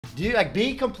Do you like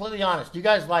be completely honest? Do you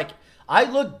guys like I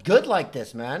look good like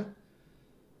this, man?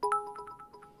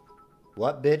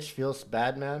 What bitch feels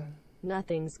bad, man?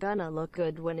 Nothing's gonna look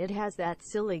good when it has that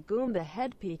silly Goomba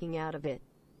head peeking out of it.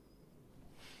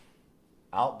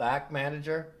 Outback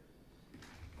manager?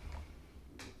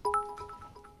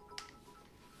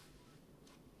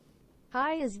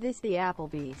 Hi, is this the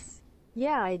Applebee's?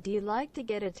 Yeah, I'd like to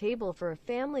get a table for a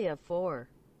family of 4.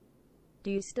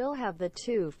 Do you still have the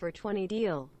 2 for 20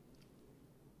 deal?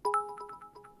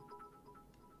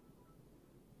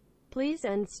 Please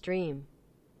end stream.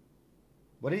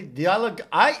 What do I look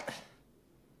I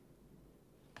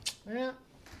Yeah.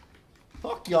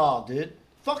 Fuck y'all, dude.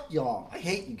 Fuck y'all. I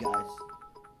hate you guys.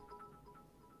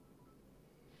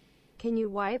 Can you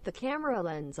wipe the camera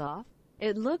lens off?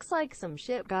 It looks like some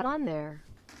shit got on there.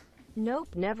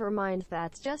 Nope, never mind,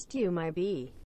 that's just you, my bee.